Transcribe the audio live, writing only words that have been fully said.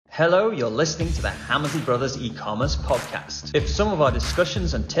Hello, you're listening to the Hammersley Brothers e-commerce podcast. If some of our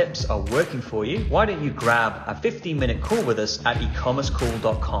discussions and tips are working for you, why don't you grab a 15-minute call with us at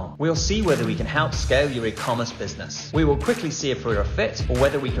ecommercecall.com. We'll see whether we can help scale your e-commerce business. We will quickly see if we're a fit or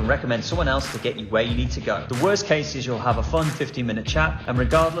whether we can recommend someone else to get you where you need to go. The worst case is you'll have a fun 15-minute chat, and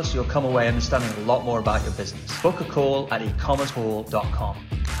regardless, you'll come away understanding a lot more about your business. Book a call at ecommercecall.com.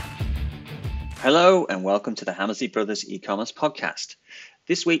 Hello, and welcome to the Hammersley Brothers e-commerce podcast.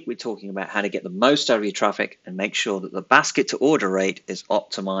 This week, we're talking about how to get the most out of your traffic and make sure that the basket to order rate is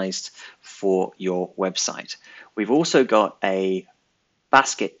optimized for your website. We've also got a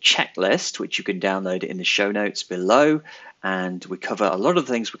basket checklist, which you can download in the show notes below. And we cover a lot of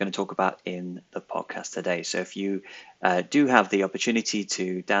the things we're going to talk about in the podcast today. So if you do have the opportunity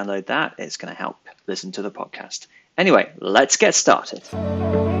to download that, it's going to help listen to the podcast. Anyway, let's get started.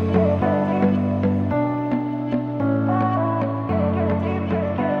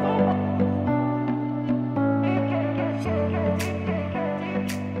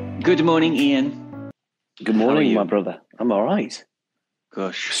 Good morning, Ian. Good morning, my brother. I'm all right.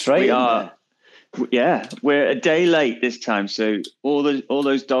 Gosh, straight. Yeah, we're a day late this time. So all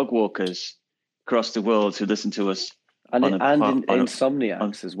those dog walkers across the world who listen to us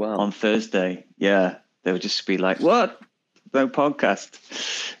insomniacs as well on Thursday. Yeah, they'll just be like, "What? No podcast."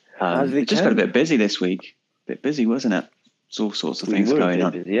 It just got a bit busy this week. A bit busy, wasn't it? There's all sorts of things going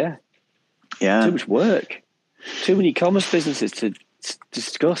on. Busy, yeah. Too much work. Too many e-commerce businesses to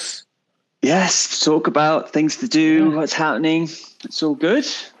discuss. Yes, talk about things to do, what's happening. It's all good.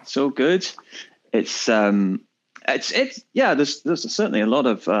 It's all good. There's certainly a lot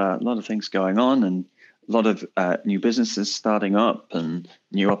of things going on, and a lot of new businesses starting up, and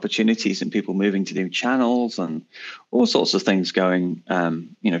new opportunities, and people moving to new channels, and all sorts of things going,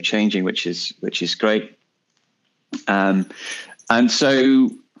 changing, which is great. And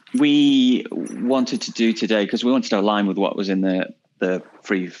so we wanted to do today, because we wanted to align with what was in the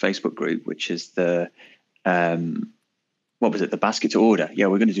free Facebook group, which is the the basket to order. Yeah,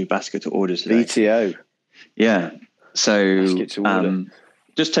 we're going to do basket to orders today. BTO. Yeah. So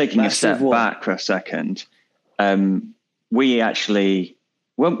just taking Massive a step back for a second, we actually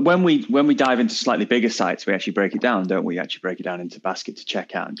when we dive into slightly bigger sites, we actually break it down, don't we? Actually break it down into basket to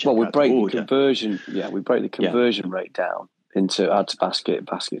checkout and checkout we break to order. The conversion. Yeah, we break the conversion rate down into add to basket,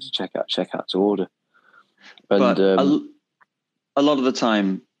 basket to checkout, checkout to order. And but a lot of the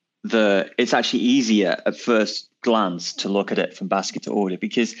time, it's actually easier at first glance to look at it from basket to order,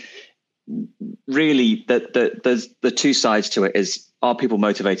 because really there's the two sides to it. Is, are people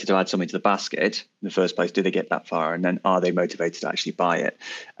motivated to add something to the basket in the first place? Do they get that far? And then are they motivated to actually buy it?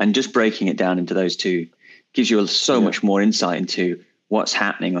 And just breaking it down into those two gives you so much more insight into what's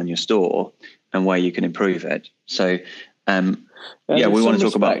happening on your store and where you can improve it. So we want to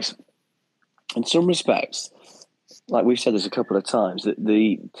talk about, in some respects, like we've said this a couple of times, that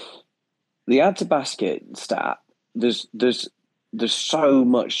the add to basket stat, there's so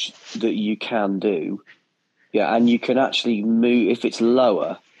much that you can do, and you can actually move. If it's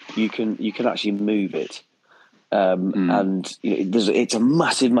lower, you can actually move it, and it's a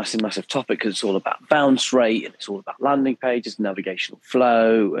massive topic, because it's all about bounce rate, and it's all about landing pages, navigational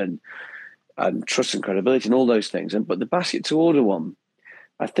flow, and trust and credibility, and all those things. But the basket to order one,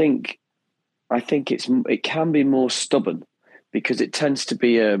 I think it can be more stubborn, because it tends to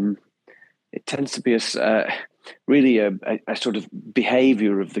be a sort of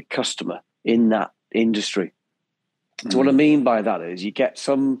behavior of the customer in that industry. So what I mean by that is, you get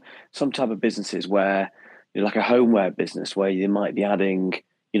some type of businesses where, like a homeware business, where you might be adding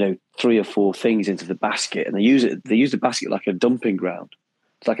 3 or 4 things into the basket, and they use the basket like a dumping ground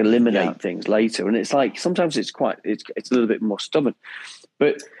to like eliminate things later. And it's like, sometimes it's a little bit more stubborn,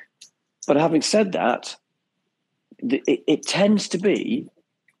 but having said that, it tends to be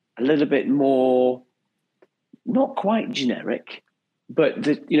a little bit more, not quite generic, but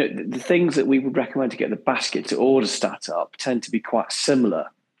the things that we would recommend to get the basket to order stat up tend to be quite similar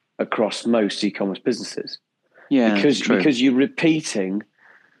across most e-commerce businesses. Yeah, because you're repeating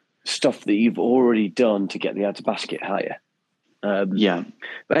stuff that you've already done to get the add to basket higher. But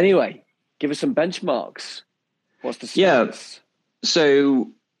anyway, give us some benchmarks. What's the status? Yeah.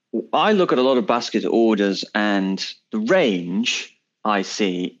 So I look at a lot of basket orders, and the range I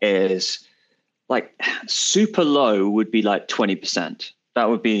see is like super low would be like 20%. That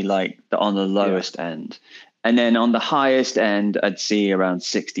would be like on the lowest end. And then on the highest end, I'd see around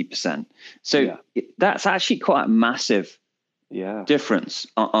 60%. So that's actually quite a massive difference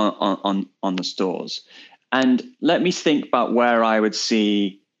on the stores. And let me think about where I would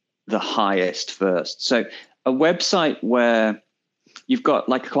see the highest first. So a website where you've got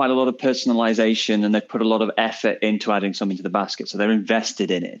like quite a lot of personalization, and they've put a lot of effort into adding something to the basket, so they're invested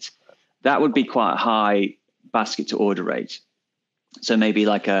in it. That would be quite a high basket to order rate. So maybe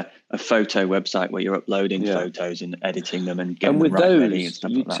like a photo website where you're uploading photos and editing them and getting them ready and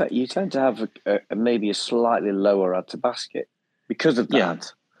stuff like that. You tend to have maybe a slightly lower add to basket because of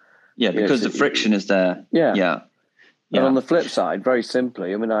that. Yeah, because the friction is there. Yeah. And on the flip side, very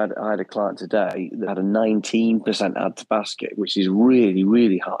simply, I mean, I had a client today that had a 19% add to basket, which is really,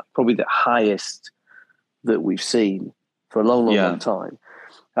 really high, probably the highest that we've seen for a long time.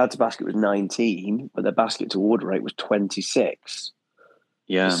 Add to basket was 19, but their basket to order rate was 26%.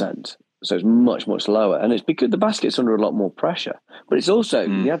 So it's much, much lower. And it's because the basket's under a lot more pressure. But it's also,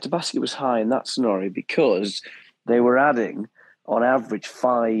 the add to basket was high in that scenario because they were adding, on average,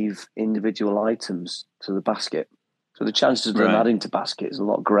 5 individual items to the basket. So the chances of them adding to basket is a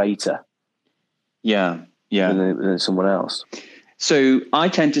lot greater than someone else. So I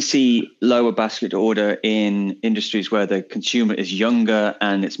tend to see lower basket order in industries where the consumer is younger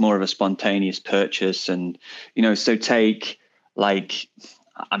and it's more of a spontaneous purchase. And, so take like,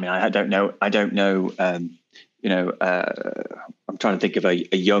 I mean, I don't know. I'm trying to think of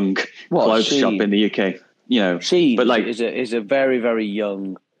a young clothes shop in the UK. Shein, but like is a very, very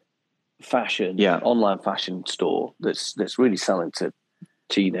young fashion, online fashion store that's really selling to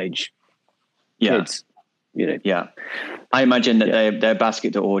teenage kids. I imagine that their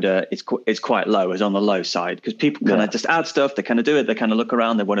basket to order is quite low, is on the low side, because people kind of just add stuff. They kind of do it. They kind of look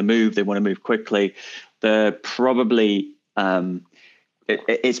around. They want to move quickly. They're probably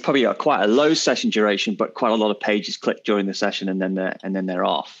it's probably quite a low session duration, but quite a lot of pages clicked during the session, and then they're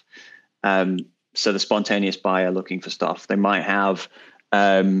off. So the spontaneous buyer looking for stuff, they might have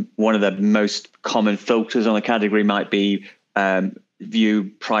one of the most common filters on a category might be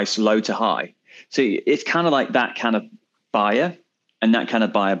view price low to high. So it's kind of like that kind of buyer, and that kind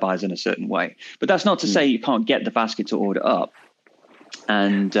of buyer buys in a certain way. But that's not to say you can't get the basket to order up.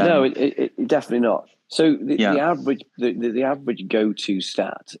 And no, it definitely not. So the average go-to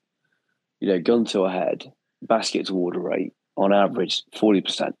stat, gun to a head, basket to order rate on average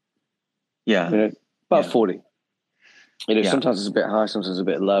 40%. About 40. Sometimes it's a bit high, sometimes a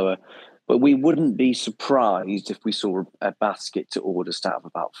bit lower, but we wouldn't be surprised if we saw a basket to order stat of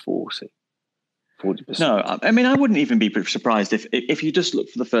about 40%. No, I mean, I wouldn't even be surprised if you just look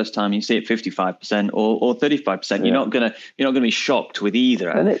for the first time, you see it 55% or 35%. You're not gonna be shocked with either.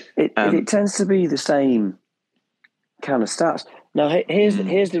 And it tends to be the same kind of stats. Now,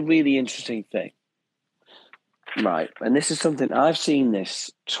 here's the really interesting thing, right? And this is something I've seen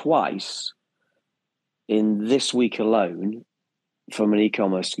this twice in this week alone from an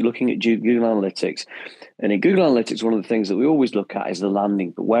e-commerce, looking at Google Analytics. And in Google Analytics, one of the things that we always look at is the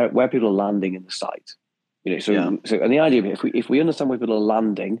landing, but where people are landing in the site. So and the idea of if we understand where people are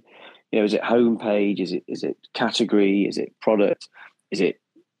landing, is it homepage, is it category, is it product, is it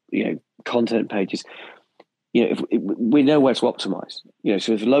content pages? If we know where to optimize.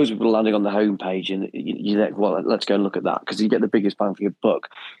 So if loads of people are landing on the homepage, and you think, well, let's go and look at that, because you get the biggest bang for your buck.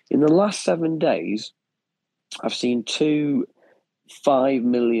 In the last 7 days, I've seen 2 5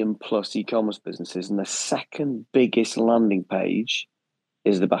 million plus e-commerce businesses, and the second biggest landing page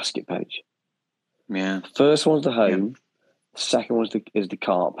is the basket page. First one's the home, second one is the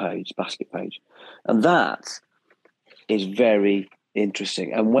cart page, basket page. And that is very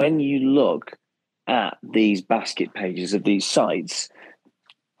interesting. And when you look at these basket pages of these sites,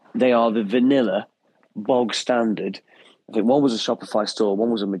 they are the vanilla, bog standard. I think one was a Shopify store,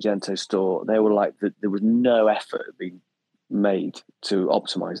 one was a Magento store. They were like, there was no effort being made to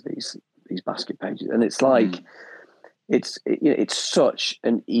optimize these basket pages, and it's like it's such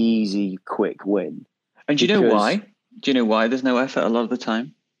an easy, quick win. And do you know why? Do you know why there's no effort a lot of the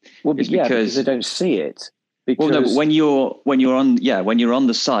time? Well, because they don't see it. Because... Well, no, but when you're on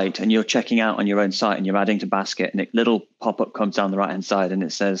the site and you're checking out on your own site and you're adding to basket, and a little pop-up comes down the right hand side and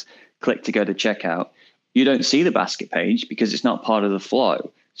it says click to go to checkout, you don't see the basket page because it's not part of the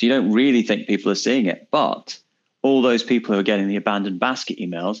flow. So you don't really think people are seeing it, but all those people who are getting the abandoned basket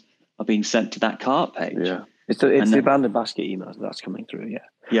emails are being sent to that cart page. Yeah, it's the abandoned basket emails that's coming through.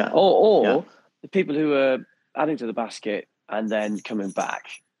 Or the people who are adding to the basket and then coming back.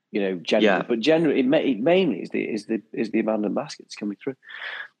 Generally, but generally, it mainly is the abandoned baskets coming through.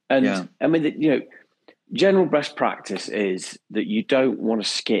 And I mean, general best practice is that you don't want to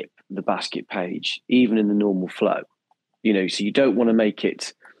skip the basket page, even in the normal flow. So you don't want to make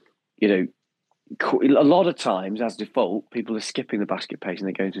it, a lot of times, as default, people are skipping the basket page and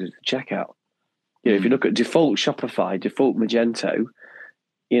they're going to the checkout. If you look at default Shopify, default Magento,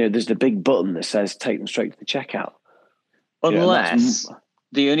 there's the big button that says take them straight to the checkout. Unless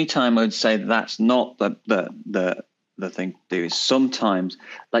the only time I would say that's not the thing to do is sometimes,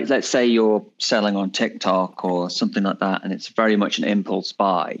 like let's say you're selling on TikTok or something like that, and it's very much an impulse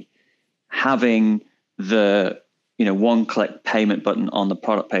buy. Having the one-click payment button on the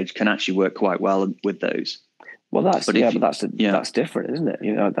product page can actually work quite well with those. Well, that's different, isn't it?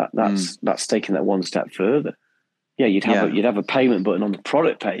 That's taking that one step further. Yeah, you'd have a payment button on the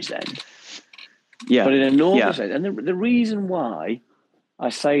product page then. Yeah, but in a normal sense, and the reason why I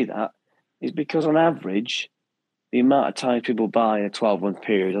say that is because on average, the amount of times people buy in a 12-month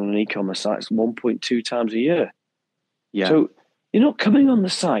period on an e-commerce site is 1.2 times a year. Yeah. So you're not coming on the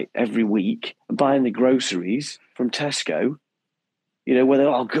site every week and buying the groceries from Tesco, where they're,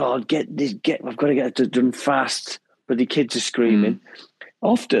 oh God, I've got to get it done fast, but the kids are screaming.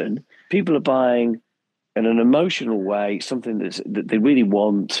 Often people are buying in an emotional way something that they really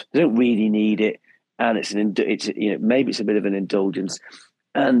want, they don't really need it, and maybe it's a bit of an indulgence.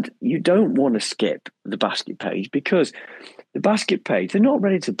 And you don't want to skip the basket page because the basket page, they're not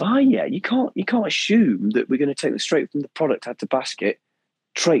ready to buy yet. You can't assume that we're going to take them straight from the product add to basket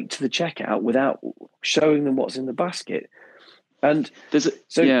straight to the checkout without showing them what's in the basket. And it's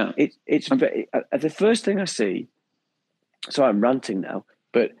the first thing I see. So I'm ranting now,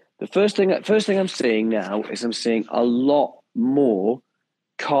 but the first thing I'm seeing now is I'm seeing a lot more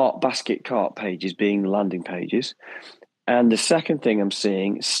basket cart pages being landing pages. And the second thing I'm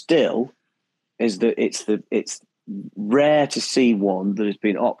seeing still is that it's rare to see one that has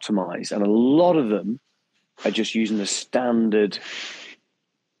been optimized, and a lot of them are just using the standard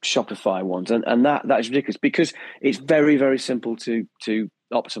Shopify ones, and that is ridiculous because it's very, very simple to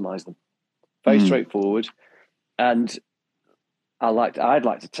optimize them, very straightforward. And I'd like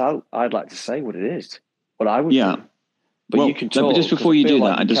to say what it is, what I would do. But you can talk. Just before you do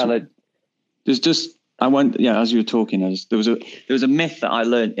that, as you were talking, there was a myth that I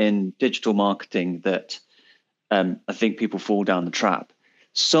learned in digital marketing that I think people fall down the trap.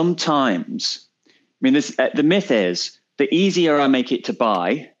 Sometimes, the myth is the easier I make it to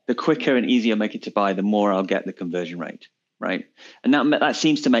buy, the quicker and easier I make it to buy, the more I'll get the conversion rate, right? And that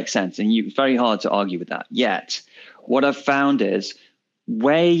seems to make sense, and it's very hard to argue with that. Yet, what I've found is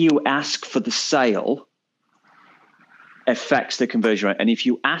where you ask for the sale affects the conversion rate, and if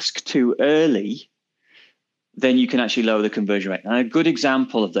you ask too early, then you can actually lower the conversion rate. And a good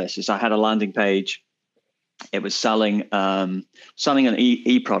example of this is I had a landing page. It was selling an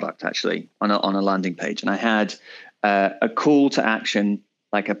e-product actually on a landing page, and I had a call to action,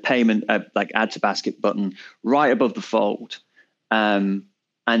 like a payment, like add to basket button right above the fold, and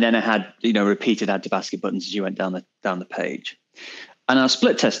then I had repeated add to basket buttons as you went down the page. And I was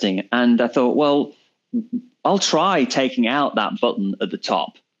split testing, and I thought, well, I'll try taking out that button at the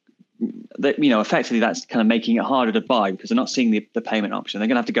top. Effectively that's kind of making it harder to buy because they're not seeing the payment option. They're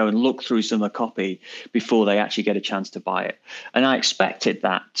going to have to go and look through some of the copy before they actually get a chance to buy it. And I expected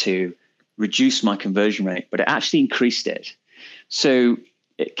that to reduce my conversion rate, but it actually increased it. So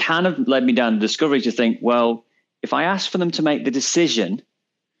it kind of led me down the discovery to think, well, if I ask for them to make the decision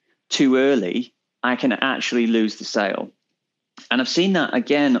too early, I can actually lose the sale. And I've seen that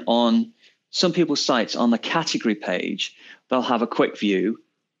again on some people's sites. On the category page, they'll have a quick view,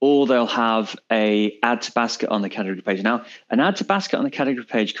 or they'll have a add to basket on the category page. Now, an add to basket on the category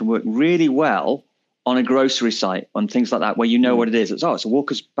page can work really well on a grocery site, on things like that, where you know what it is. It's a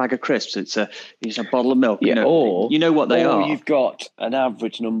Walker's bag of crisps. It's a bottle of milk. Yeah, or you know what they are. Or you've got an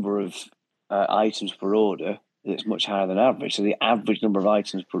average number of items per order that's much higher than average. So the average number of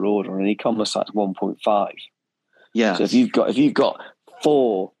items per order on an e-commerce site is 1.5. Yeah. So if you've got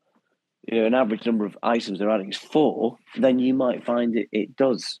 4. An average number of items they're adding is 4, then you might find it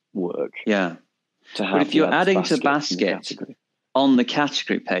does work. Yeah. But if you're adding to basket on the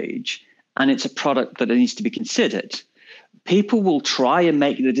category page and it's a product that needs to be considered, people will try and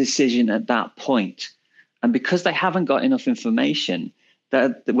make the decision at that point. And because they haven't got enough information,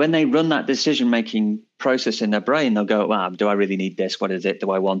 that when they run that decision-making process in their brain, they'll go, wow, do I really need this? What is it? Do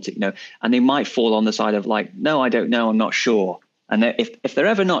I want it? And they might fall on the side of like, no, I don't know. I'm not sure. And if they're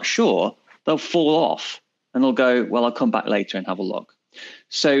ever not sure, they'll fall off and they'll go, well, I'll come back later and have a look.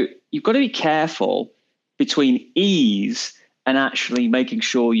 So you've got to be careful between ease and actually making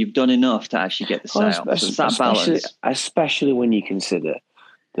sure you've done enough to actually get the sale. So it's that balance. Especially when you consider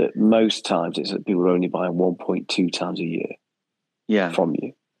that most times it's that people are only buying 1.2 times a year from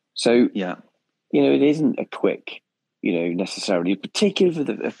you. So, it isn't a quick, necessarily,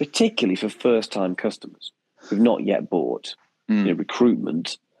 particularly for first-time customers who've not yet bought.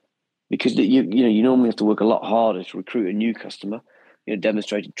 Recruitment, because you normally have to work a lot harder to recruit a new customer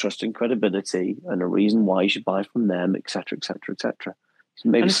demonstrated trust and credibility and a reason why you should buy from them, etc., etc., etc.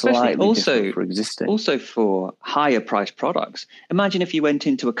 Maybe and especially slightly different for existing. Also for higher priced products. Imagine if you went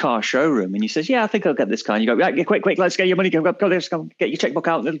into a car showroom and you said, "Yeah, I think I'll get this car." And you go, "Right, quick, let's get your money. Go, let's go get your checkbook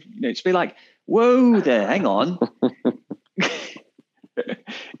out." It's be like, "Whoa, there, hang on."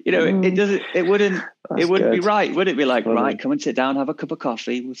 It wouldn't be right, would it? Be like, right, come and sit down, have a cup of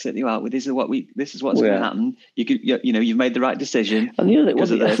coffee. We'll sit you out with this is what's going to happen. You could, you've made the right decision. And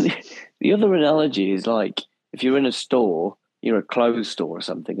the other analogy is like if you're in a store, you're a clothes store or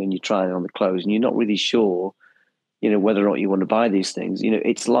something, and you're trying on the clothes, and you're not really sure, whether or not you want to buy these things.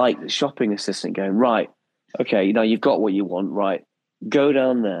 It's like the shopping assistant going, right, okay, now you've got what you want, right? Go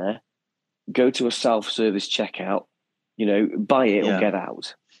down there, go to a self-service checkout, buy it or get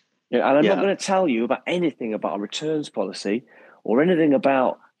out. And I'm not going to tell you about anything about a returns policy or anything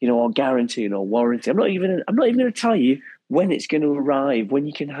about, our guarantee or warranty. I'm not even going to tell you when it's going to arrive, when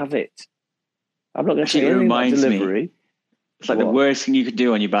you can have it. I'm not going to tell you anything about delivery. It's like the worst thing you could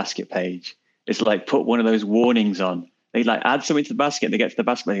do on your basket page. It's like put one of those warnings on. They like add something to the basket. And they get to the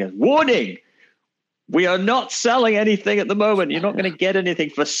basket and they go, "Warning! We are not selling anything at the moment. You're not going to get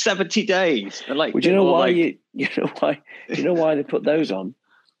anything for 70 days." And like, do you know why? Do you know why they put those on?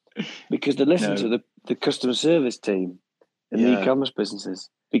 Because they listen to the customer service team in the e-commerce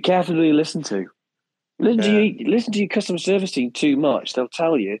businesses. Be careful who you listen to. Listen to your customer service team too much. They'll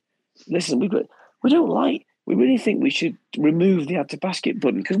tell you, "Listen, we really think we should remove the add to basket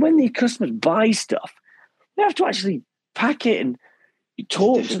button because when the customers buy stuff, they have to actually pack it and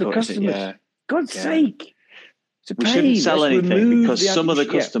talk to the customers. God's sake. We shouldn't sell anything because some of the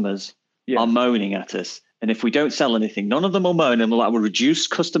customers are moaning at us. And if we don't sell anything, none of them will moan and we'll reduce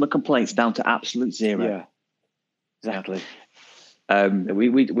customer complaints down to absolute zero." Yeah, exactly.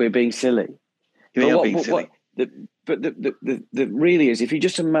 We're being silly. We are being silly. But the really is, if you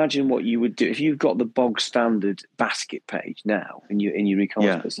just imagine what you would do if you've got the bog standard basket page now in your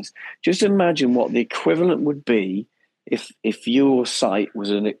e-commerce business, just imagine what the equivalent would be if your site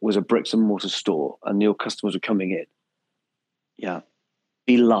was a bricks and mortar store and your customers were coming in. Yeah,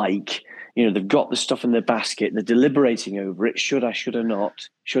 be like, they've got the stuff in their basket, they're deliberating over it. Should I not?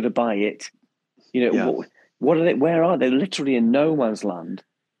 Should I buy it? What are they? Where are they? Literally in no man's land,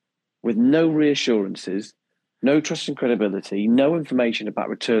 with no reassurances. No trust and credibility, no information about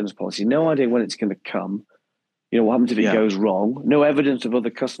returns policy, no idea when it's going to come. What happens if it goes wrong? No evidence of other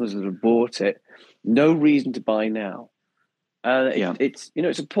customers that have bought it. No reason to buy now.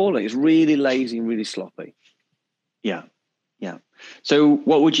 It's appalling. It's really lazy and really sloppy. Yeah. So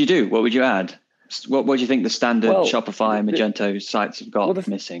what would you do? What would you add? What do you think the standard Shopify and Magento sites have got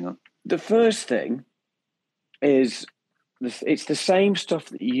missing? The first thing is it's the same stuff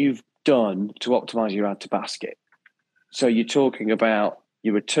that you've done to optimize your add to basket. So you're talking about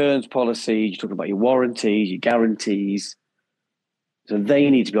your returns policy, you're talking about your warranties, your guarantees. So they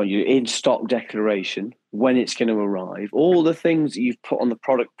need to be on your in-stock declaration, when it's going to arrive, all the things that you've put on the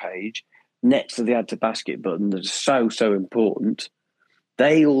product page next to the add to basket button that are so important.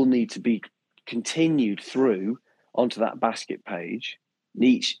 They all need to be continued through onto that basket page,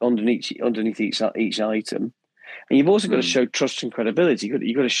 underneath each item. And you've also got to show trust and credibility.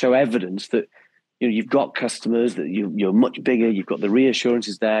 You've got to show evidence that you've got customers, that you're much bigger, you've got the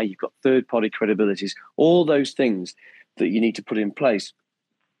reassurances there, you've got third-party credibilities, all those things that you need to put in place.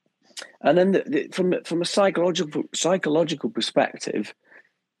 And then from a psychological perspective,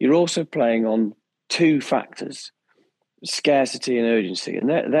 you're also playing on two factors, scarcity and urgency. And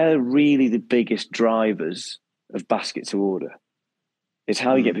they're really the biggest drivers of basket to order. It's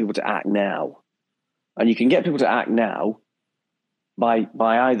how you get people to act now. And you can get people to act now by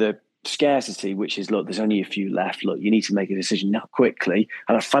either scarcity, which is, look, there's only a few left. Look, you need to make a decision now quickly.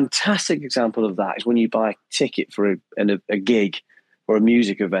 And a fantastic example of that is when you buy a ticket for a gig or a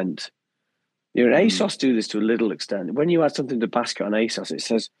music event. ASOS do this to a little extent. When you add something to basket on ASOS, it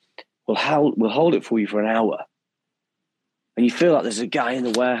says, we'll hold it for you for an hour. And you feel like there's a guy in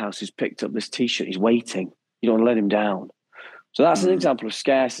the warehouse who's picked up this T-shirt. He's waiting. You don't want to let him down. So that's an example of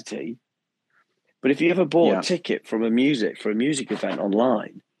scarcity. But if you ever bought a ticket for a music event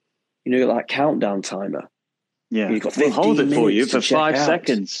online, that countdown timer. Yeah, you've got we'll hold it for you for 5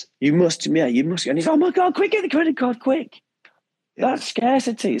 seconds. You must. And he's, oh my God, quick, get the credit card, quick. Yeah. That's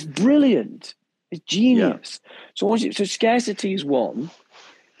scarcity. It's brilliant. It's genius. Yeah. So scarcity is one,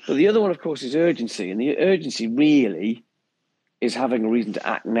 but the other one, of course, is urgency. And the urgency really is having a reason to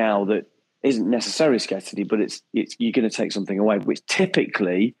act now that isn't necessarily scarcity, but it's you're going to take something away, which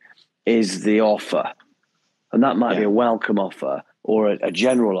typically is the offer. And that might be a welcome offer or a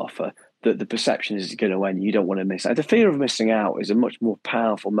general offer, that the perception is going to end. You don't want to miss out. The fear of missing out is a much more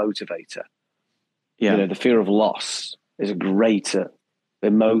powerful motivator. Yeah. The fear of loss is a greater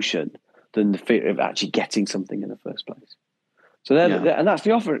emotion than the fear of actually getting something in the first place. So and that's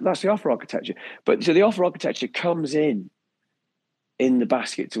the offer. That's the offer architecture. But so the offer architecture comes in the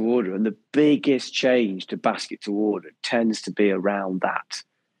basket to order, and the biggest change to basket to order tends to be around that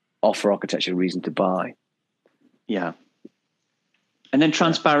offer architecture reason to buy. Yeah. And then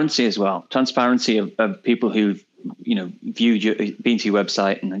transparency as well. Transparency of people who've, been to your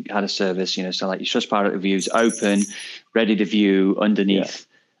website and had a service, so like your Trustpilot reviews open, ready to view underneath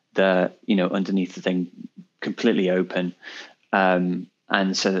underneath the thing, completely open.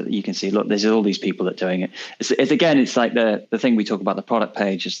 And so that you can see, look, there's all these people that are doing it. It's like the thing we talk about, the product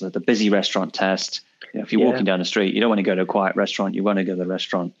page is the busy restaurant test. If you're walking down the street, you don't want to go to a quiet restaurant. You want to go to the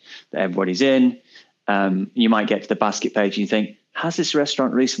restaurant that everybody's in. You might get to the basket page and you think, has this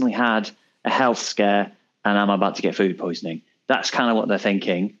restaurant recently had a health scare and I'm about to get food poisoning? That's kind of what they're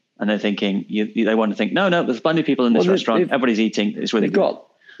thinking. And they're thinking, they want to think, no, there's plenty of people in this restaurant. Everybody's eating. It's really good.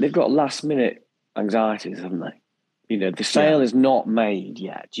 They've got last minute anxieties, haven't they? The sale is not made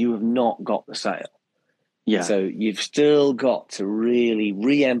yet. You have not got the sale. Yeah. So you've still got to really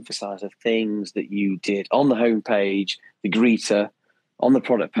re-emphasize the things that you did on the homepage, the greeter, on the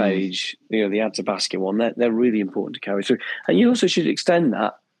product page, the add to basket one. They're really important to carry through. And you also should extend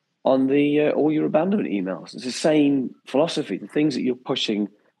that on the all your abandonment emails. It's the same philosophy. The things that you're pushing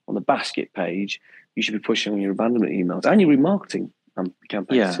on the basket page, you should be pushing on your abandonment emails and your remarketing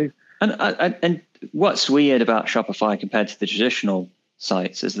campaigns too. And what's weird about Shopify compared to the traditional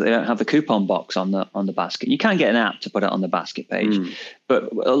sites is that they don't have the coupon box on the basket. You can get an app to put it on the basket page,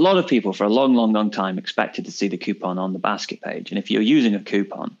 but a lot of people for a long time expected to see the coupon on the basket page. And if you're using a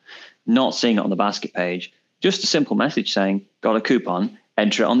coupon, not seeing it on the basket page, just a simple message saying, got a coupon,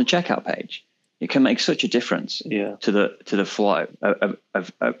 enter it on the checkout page. It can make such a difference to the flow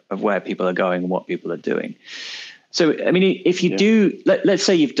of where people are going and what people are doing. So, I mean, if you do, let's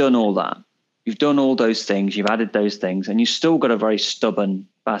say you've done all that, you've done all those things, you've added those things, and you've still got a very stubborn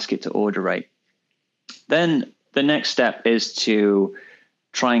basket to order rate, then the next step is to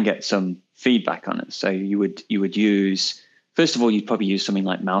try and get some feedback on it. So you would use, first of all, you'd probably use something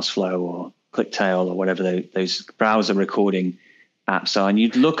like Mouseflow or ClickTail or whatever those browser recording apps are, and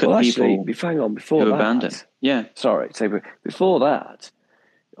you'd look at people who abandon. Yeah. Sorry. So before that,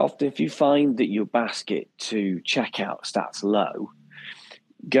 often if you find that your basket to checkout stats low,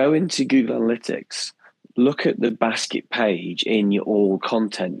 go into Google Analytics, look at the basket page in your all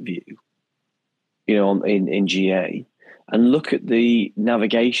content view, in GA, and look at the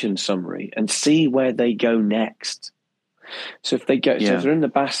navigation summary and see where they go next. So if they go, so if they're in the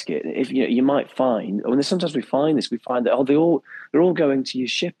basket, if you might find, sometimes we find that they're all going to your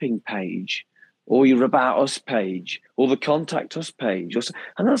shipping page or your About Us page or the Contact Us page,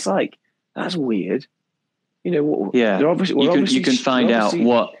 and that's weird. You can find out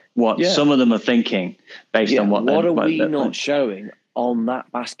what some of them are thinking based on what are we not showing on that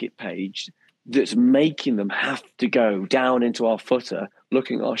basket page that's making them have to go down into our footer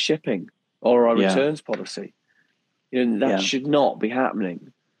looking at our shipping or our returns policy. That should not be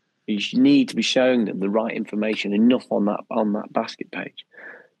happening. You need to be showing them the right information enough on that basket page.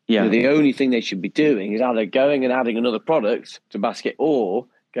 Yeah. The only thing they should be doing is either going and adding another product to basket or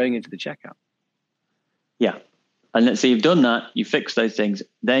going into the checkout. Yeah. And let's say you've done that, you fix those things,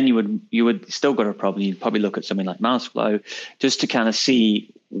 then you would still got a problem. You'd probably look at something like Mouseflow just to kind of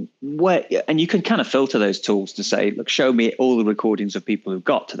see where, and you can kind of filter those tools to say, look, show me all the recordings of people who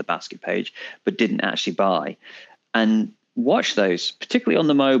got to the basket page but didn't actually buy, and watch those, particularly on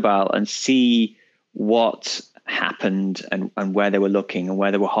the mobile, and see what happened and where they were looking and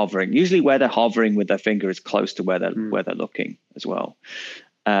where they were hovering. Usually where they're hovering with their finger is close to where they're looking as well.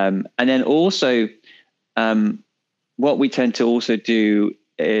 And then also, what we tend to also do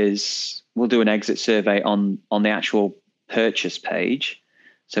is we'll do an exit survey on the actual purchase page.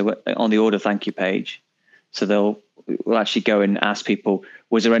 So on the order thank you page. So we'll actually go and ask people,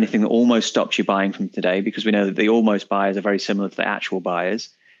 was there anything that almost stopped you buying from today? Because we know that the almost buyers are very similar to the actual buyers.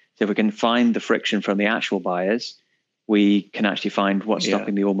 So if we can find the friction from the actual buyers, we can actually find what's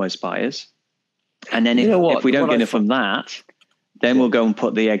stopping the almost buyers. And then if we don't get enough from that, then we'll go and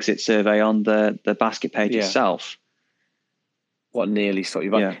put the exit survey on the basket page itself. What nearly stopped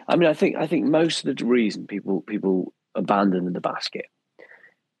you buying? Yeah. I mean, I think most of the reason people abandon in the basket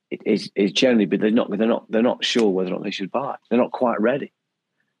is generally, but they're not sure whether or not they should buy. They're not quite ready.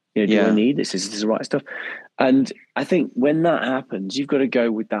 Do I need this? Is this the right stuff? And I think when that happens, you've got to go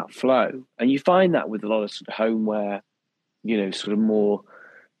with that flow. And you find that with a lot of sort of homeware, sort of more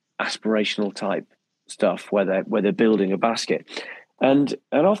aspirational type stuff where they're building a basket, and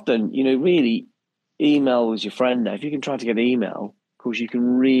often, really, email is your friend there. If you can try to get email, of course, you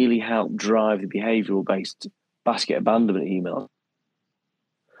can really help drive the behavioural based basket abandonment email,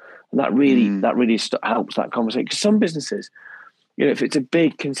 and that really helps that conversation. Because some businesses, if it's a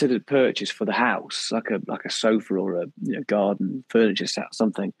big considered purchase for the house, like a sofa or a garden furniture set or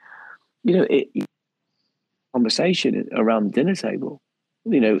something, conversation around the dinner table.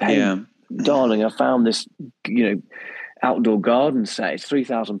 Hey, darling, I found this, outdoor garden set. It's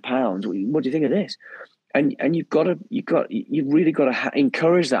 £3,000. What do you think of this? And you've really got to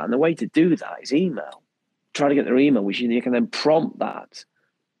encourage that. And the way to do that is email. Try to get their email, which you can then prompt that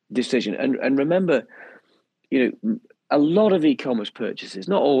decision. And remember, a lot of e-commerce purchases,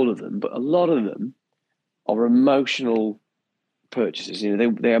 not all of them, but a lot of them are emotional purchases.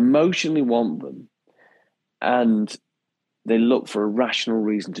 They emotionally want them, and they look for a rational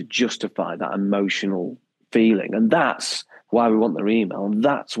reason to justify that emotional feeling. And that's why we want their email. And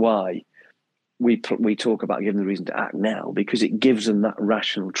that's why we talk about giving them the reason to act now, because it gives them that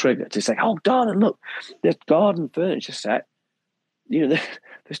rational trigger to say, oh, darling, look, this garden furniture set,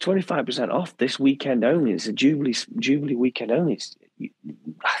 there's 25% off this weekend only. It's a Jubilee weekend only.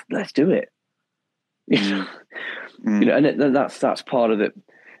 Let's do it. And that's part of it.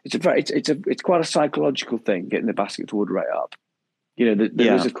 It's quite a psychological thing, getting the basket to order rate up.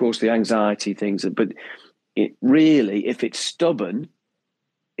 There is, of course, the anxiety things, but it really, if it's stubborn,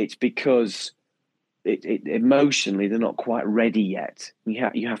 it's because it emotionally they're not quite ready yet.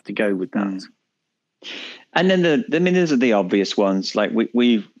 You have to go with that. And then these are the obvious ones. Like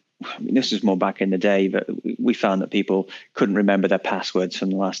this was more back in the day, but we found that people couldn't remember their passwords from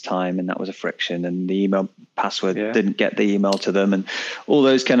the last time, and that was a friction. And the email password didn't get the email to them, and all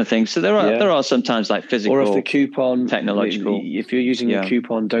those kind of things. So there are sometimes like physical, or if the coupon, technological. If you're using a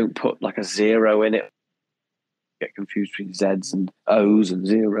coupon, don't put like a 0 in it. Get confused between Z's and O's and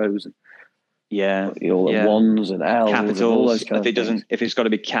zeros and ones and L's, capitals, and all those kind of things. If it's got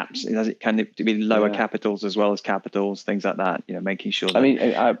to be caps, can it be lower capitals as well as capitals, things like that. Making sure.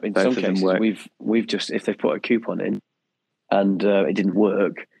 In some cases, we've just, if they put a coupon in and it didn't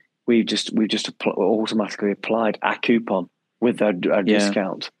work, we've just automatically applied a coupon with our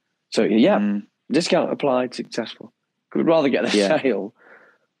discount. So discount applied, successful. We'd rather get the sale.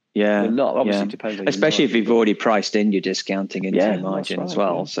 Yeah, not obviously depends on, especially if you've already priced in your discounting into your margin as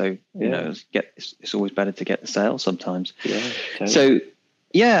well. So it's always better to get the sale sometimes. Yeah. Totally. So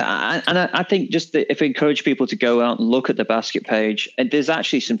and I think just if we encourage people to go out and look at the basket page, and there's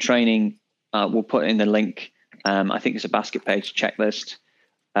actually some training. We'll put in the link. I think it's a basket page checklist.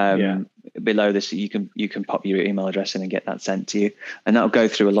 Below this, you can pop your email address in and get that sent to you, and that'll go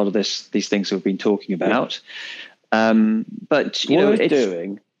through a lot of these things we've been talking about. But it's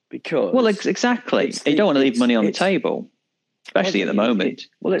doing. Because exactly, you don't want to leave money on the table, especially at the moment.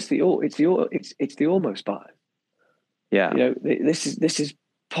 It's the almost buy. Yeah, this is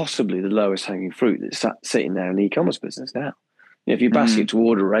possibly the lowest hanging fruit that's sitting there in the e-commerce business now. If your basket to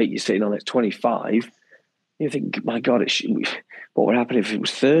order rate, you're sitting on 25. You think, my God, what would happen if it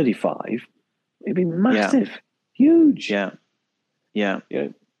was 35? It'd be massive, huge. Yeah.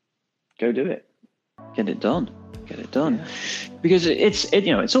 Go do it. Get it done. Because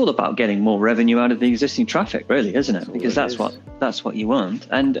it's all about getting more revenue out of the existing traffic, really, isn't it? Because that's what you want.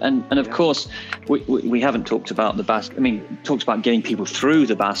 And of course, we haven't talked about the basket. Talked about getting people through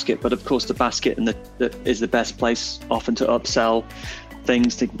the basket, but of course the basket is the best place often to upsell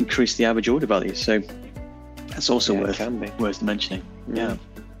things to increase the average order value. So that's also worth mentioning. Yeah.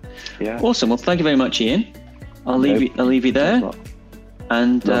 Awesome. Well, thank you very much, Ian. I'll leave you there,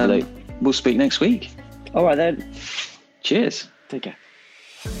 and we'll speak next week. All right then. Cheers. Take care.